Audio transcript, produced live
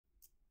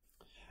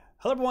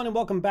Hello everyone and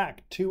welcome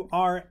back to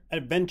our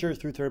adventure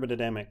through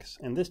thermodynamics.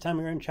 And this time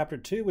we're in chapter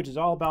 2, which is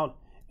all about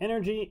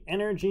energy.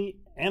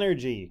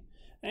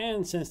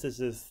 And since this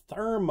is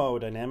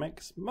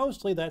thermodynamics,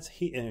 mostly that's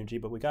heat energy,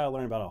 but we gotta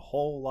learn about a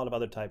whole lot of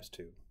other types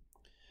too.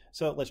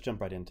 So let's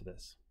jump right into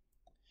this.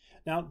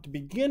 Now to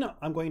begin,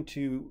 I'm going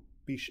to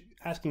be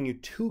asking you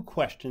two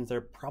questions that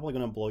are probably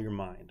gonna blow your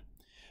mind.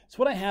 So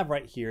what I have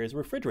right here is a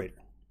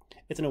refrigerator.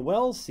 It's in a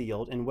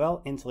well-sealed and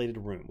well-insulated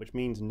room, which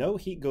means no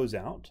heat goes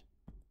out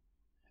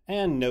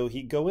and no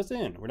heat goes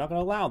in. We're not going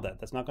to allow that.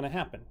 That's not going to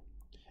happen.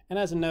 And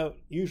as a note,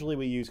 usually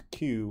we use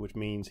Q, which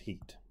means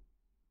heat.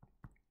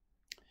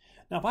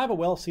 Now, if I have a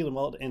well-sealed and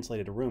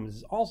well-insulated room, this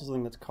is also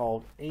something that's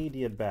called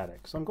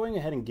adiabatic. So I'm going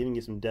ahead and giving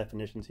you some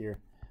definitions here,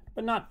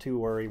 but not to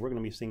worry. We're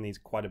going to be seeing these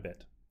quite a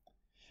bit.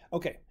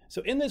 Okay,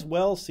 so in this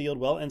well-sealed,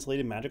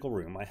 well-insulated magical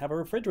room, I have a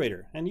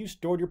refrigerator, and you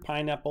stored your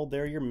pineapple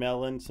there, your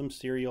melon, some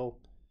cereal.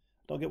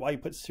 Don't get why you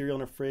put cereal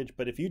in a fridge,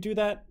 but if you do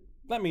that,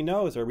 let me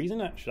know. Is there a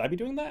reason? Should I be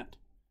doing that?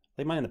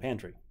 Leave mine in the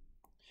pantry.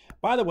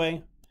 By the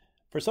way,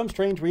 for some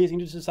strange reason,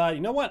 you just decide,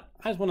 you know what?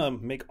 I just want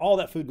to make all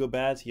that food go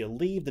bad, so you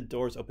leave the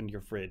doors open to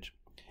your fridge.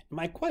 And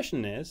my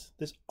question is,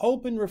 this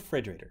open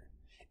refrigerator,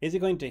 is it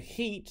going to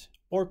heat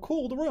or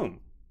cool the room?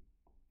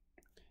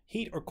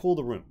 Heat or cool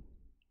the room?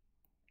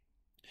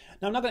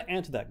 Now, I'm not going to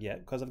answer that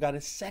yet, because I've got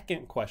a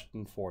second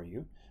question for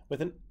you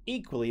with an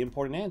equally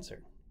important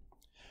answer.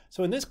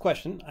 So in this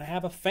question, I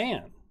have a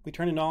fan. We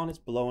turn it on, it's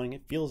blowing,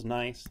 it feels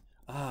nice.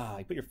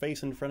 You put your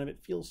face in front of it,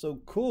 it feels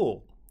so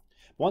cool.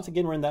 Once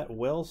again, we're in that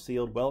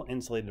well-sealed,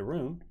 well-insulated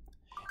room.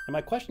 And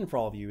my question for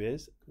all of you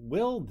is,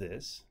 will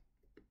this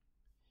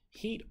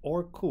heat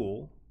or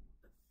cool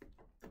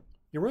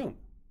your room?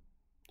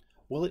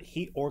 Will it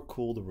heat or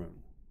cool the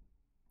room?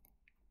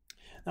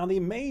 Now, the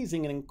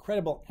amazing and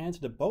incredible answer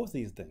to both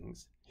these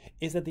things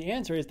is that the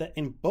answer is that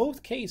in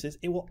both cases,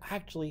 it will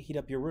actually heat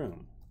up your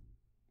room.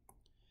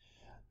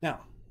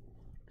 Now,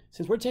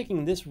 since we're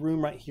taking this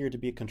room right here to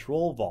be a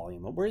control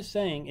volume, what we're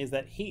saying is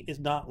that heat is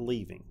not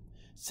leaving.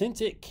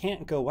 Since it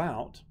can't go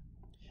out,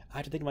 I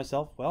have to think to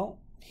myself, well,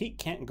 heat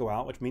can't go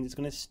out, which means it's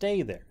going to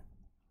stay there.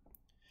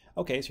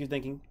 Okay, so you're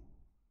thinking,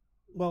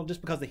 well, just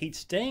because the heat's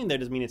staying there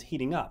doesn't mean it's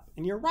heating up.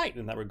 And you're right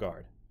in that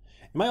regard.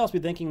 You might also be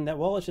thinking that,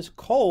 well, it's just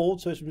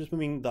cold, so it's just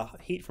moving the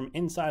heat from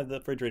inside the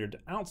refrigerator to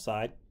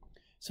outside,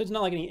 so it's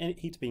not like any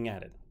heat's being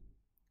added.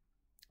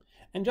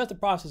 And just the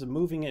process of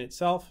moving it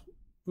itself,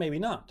 maybe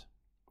not.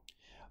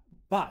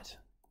 But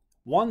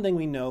one thing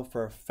we know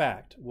for a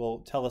fact will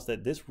tell us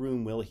that this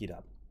room will heat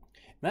up.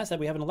 And that's that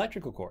we have an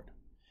electrical cord.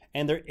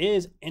 And there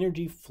is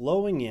energy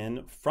flowing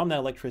in from that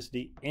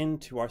electricity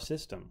into our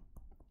system.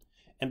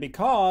 And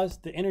because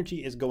the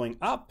energy is going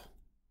up,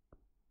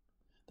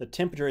 the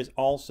temperature is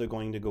also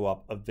going to go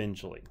up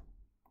eventually.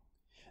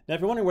 Now, if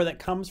you're wondering where that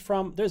comes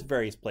from, there's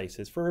various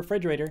places. For a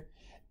refrigerator,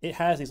 it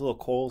has these little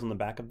coils on the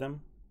back of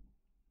them.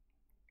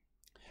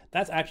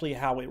 That's actually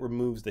how it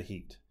removes the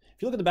heat.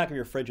 If you look at the back of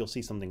your fridge, you'll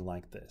see something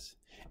like this.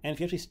 And if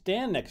you actually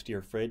stand next to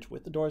your fridge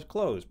with the doors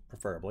closed,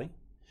 preferably,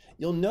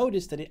 you'll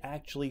notice that it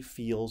actually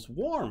feels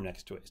warm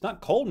next to it. It's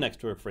not cold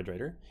next to a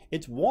refrigerator,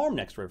 it's warm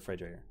next to a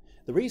refrigerator.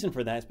 The reason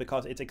for that is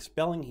because it's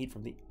expelling heat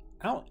from the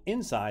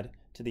inside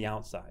to the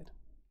outside.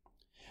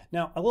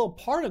 Now, a little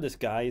part of this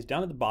guy is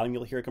down at the bottom.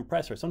 You'll hear a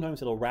compressor.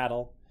 Sometimes it'll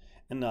rattle,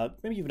 and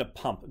maybe even a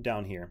pump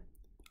down here.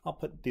 I'll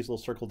put these little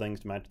circle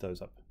things to match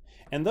those up.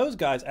 And those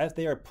guys, as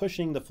they are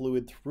pushing the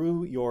fluid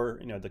through your,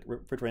 the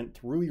refrigerant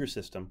through your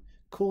system,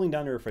 cooling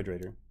down your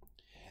refrigerator,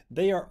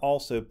 they are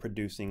also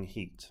producing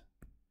heat.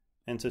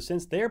 And so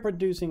since they're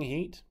producing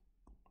heat,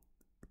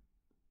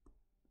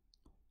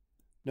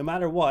 no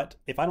matter what,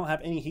 if I don't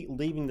have any heat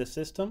leaving the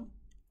system,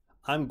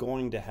 I'm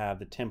going to have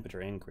the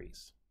temperature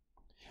increase.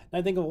 And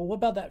I think, well, what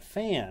about that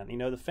fan?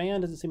 The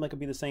fan doesn't seem like it'd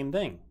be the same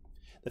thing.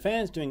 The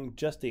fan is doing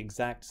just the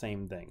exact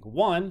same thing.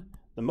 One,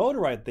 the motor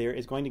right there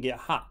is going to get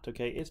hot,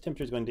 okay? Its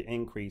temperature is going to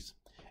increase.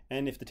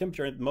 And if the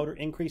temperature of the motor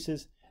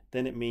increases,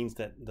 then it means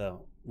that the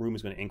room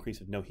is going to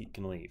increase if no heat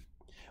can leave.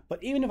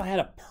 But even if I had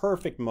a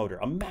perfect motor,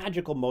 a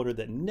magical motor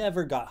that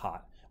never got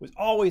hot, was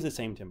always the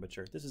same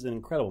temperature, this is an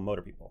incredible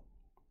motor, people.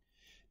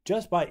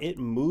 Just by it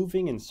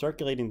moving and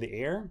circulating the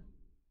air,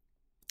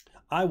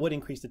 I would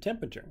increase the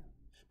temperature.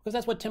 Because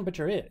that's what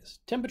temperature is.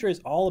 Temperature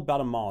is all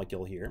about a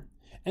molecule here,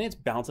 and it's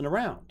bouncing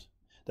around.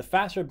 The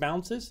faster it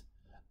bounces,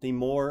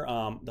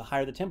 the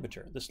higher the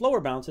temperature. The slower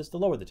it bounces, the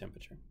lower the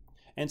temperature.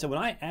 And so when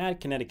I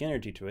add kinetic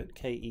energy to it,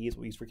 Ke is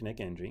what we use for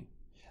kinetic energy,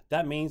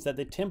 that means that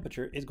the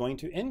temperature is going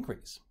to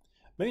increase.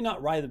 Maybe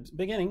not right at the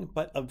beginning,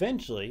 but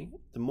eventually,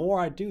 the more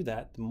I do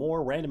that, the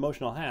more random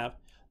motion I'll have,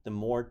 the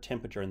more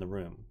temperature in the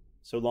room,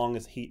 so long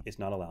as heat is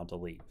not allowed to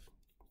leave.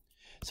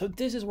 So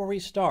this is where we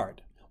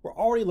start. We're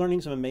already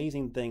learning some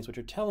amazing things which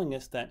are telling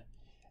us that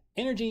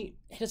energy,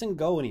 it doesn't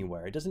go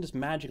anywhere. It doesn't just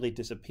magically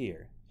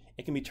disappear.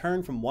 It can be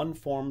turned from one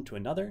form to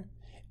another,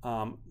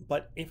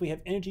 but if we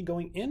have energy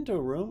going into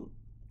a room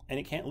and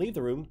it can't leave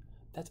the room,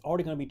 that's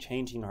already going to be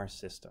changing our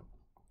system.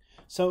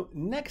 So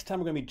next time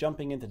we're going to be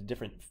jumping into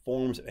different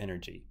forms of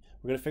energy.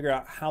 We're going to figure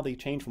out how they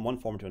change from one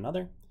form to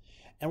another,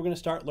 and we're going to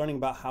start learning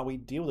about how we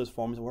deal with those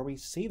forms and where we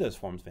see those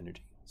forms of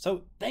energy.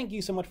 So thank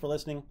you so much for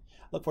listening.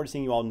 I look forward to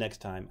seeing you all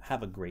next time.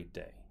 Have a great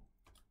day.